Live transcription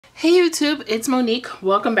Hey YouTube, it's Monique.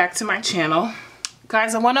 Welcome back to my channel.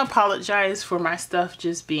 Guys, I want to apologize for my stuff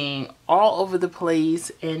just being all over the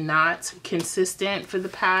place and not consistent for the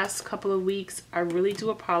past couple of weeks. I really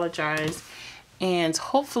do apologize. And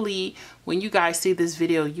hopefully when you guys see this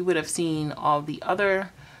video, you would have seen all the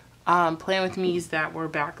other Plan With Me's that were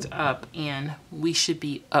backed up, and we should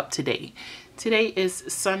be up to date. Today is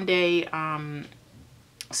Sunday,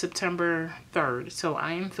 September 3rd. So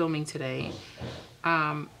I am filming today.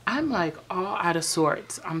 I'm like all out of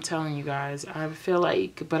sorts. I'm telling you guys, I feel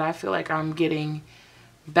like I'm getting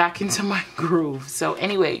back into my groove. So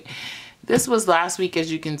anyway, this was last week.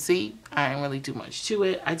 As you can see, I didn't really do much to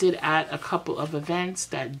it. I did add a couple of events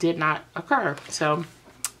that did not occur, so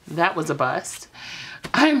that was a bust.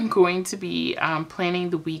 I'm going to be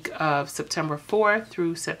planning the week of September 4th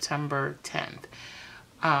through September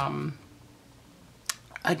 10th.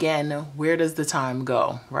 Again, where does the time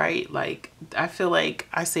go, right? Like, I feel like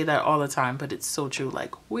I say that all the time, but it's so true.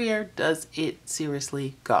 Like, where does it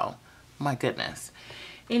seriously go? My goodness.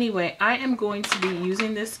 Anyway, I am going to be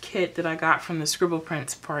using this kit that I got from the Scribble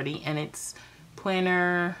Prints party, and it's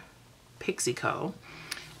Planner Pixie Co.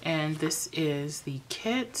 And this is the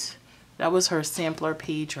kit. That was her sampler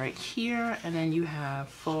page right here. And then you have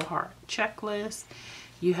full heart checklist.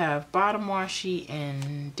 You have bottom washi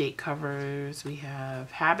and date covers. We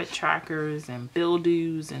have habit trackers and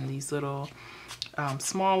bill-dos and these little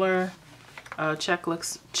smaller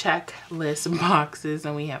checklist boxes.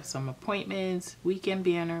 And we have some appointments, weekend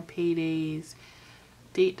banner, paydays,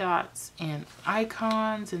 date dots, and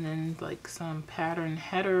icons. And then like some pattern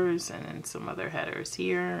headers and then some other headers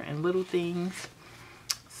here and little things.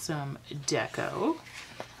 Some deco.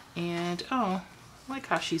 And oh, I like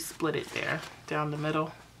how she split it there down the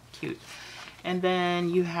middle. Cute. And then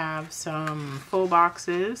you have some full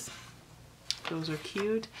boxes. Those are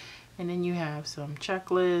cute. And then you have some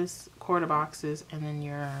checklists, quarter boxes, and then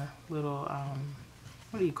your little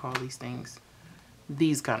what do you call these things?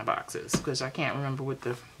 These kind of boxes, because I can't remember what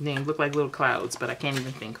the name look like. Little clouds, but I can't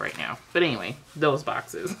even think right now. But anyway, those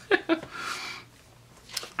boxes.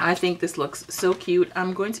 I think this looks so cute.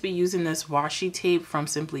 I'm going to be using this washi tape from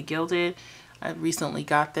Simply Gilded. I recently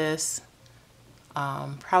got this.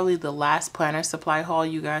 Probably the last planner supply haul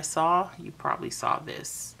you guys saw. You probably saw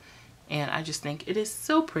this. And I just think it is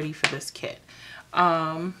so pretty for this kit.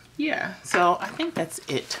 Yeah, so I think that's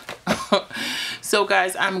it. So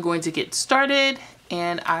guys, I'm going to get started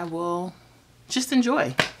and I will just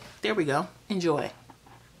enjoy. There we go. Enjoy.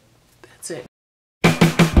 That's it.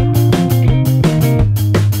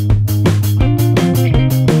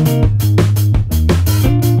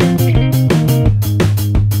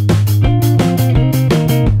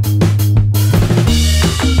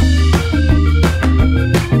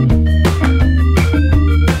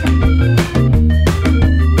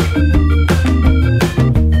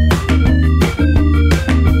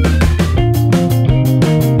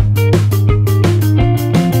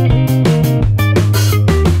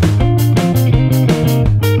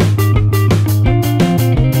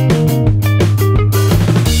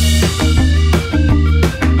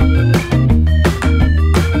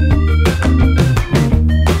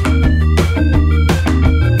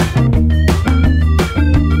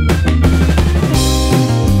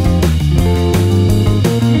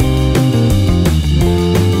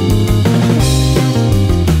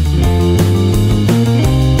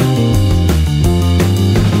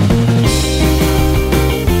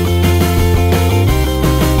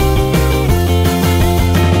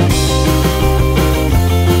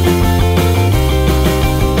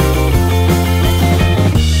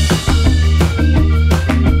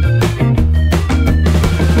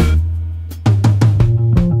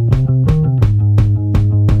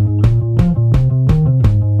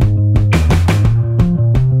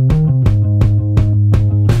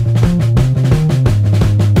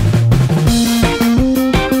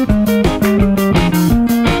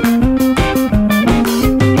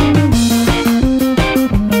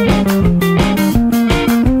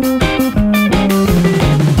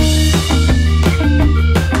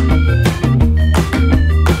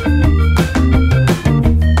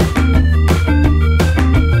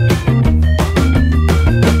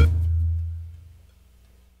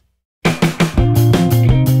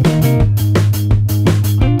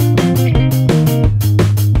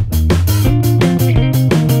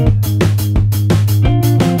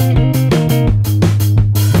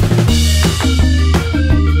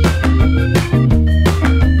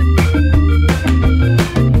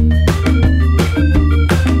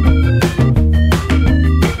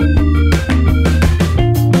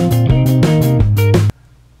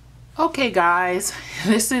 Okay guys,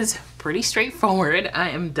 this is pretty straightforward. I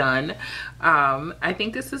am done. I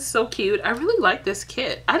think this is so cute. I really like this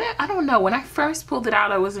kit. I don't know, when I first pulled it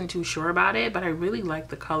out I wasn't too sure about it, but I really like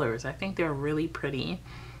the colors. I think they're really pretty,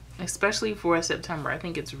 especially for September. I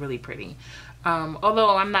think it's really pretty.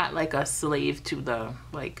 Although I'm not like a slave to the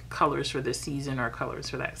like colors for this season or colors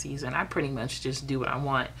for that season. I pretty much just do what I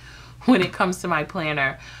want when it comes to my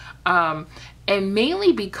planner. And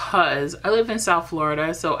mainly because I live in South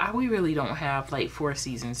Florida, so we really don't have like 4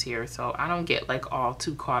 seasons here, so I don't get like all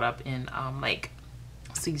too caught up in like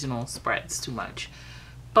seasonal spreads too much.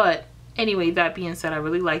 But anyway, that being said, I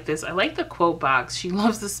really like this. I like the quote box. She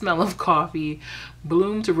loves the smell of coffee,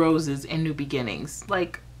 bloomed roses, and new beginnings.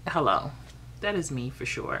 Like, hello, that is me for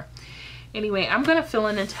sure. Anyway, I'm gonna fill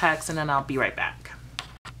in the text and then I'll be right back.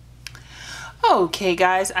 Okay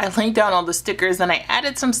guys, I laid down all the stickers and I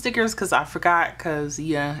added some stickers because I forgot, because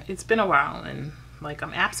yeah, it's been a while and like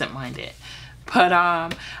I'm absent-minded. But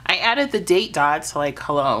I added the date dots, like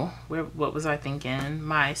hello, what was I thinking?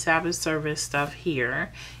 My Sabbath service stuff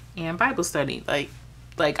here and Bible study. Like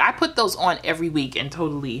I put those on every week and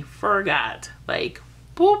totally forgot. Like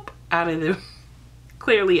boop,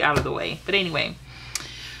 clearly out of the way. But anyway,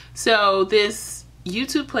 so this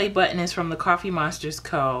YouTube play button is from the Coffee Monsters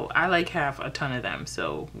Co. I like have a ton of them,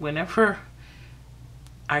 so whenever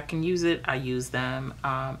I can use it, I use them.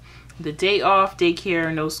 The day off,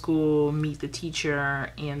 daycare, no school, meet the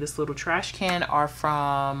teacher, and this little trash can are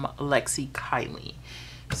from Lexi Kylie.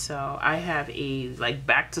 So I have a like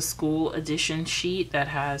back to school edition sheet that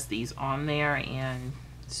has these on there and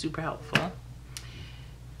super helpful.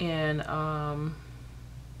 And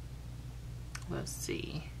let's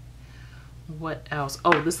see. What else?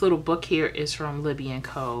 Oh, this little book here is from Libby &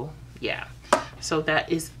 Co. Yeah, so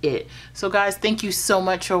that is it. So guys, thank you so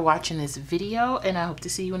much for watching this video and I hope to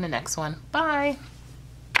see you in the next one. Bye.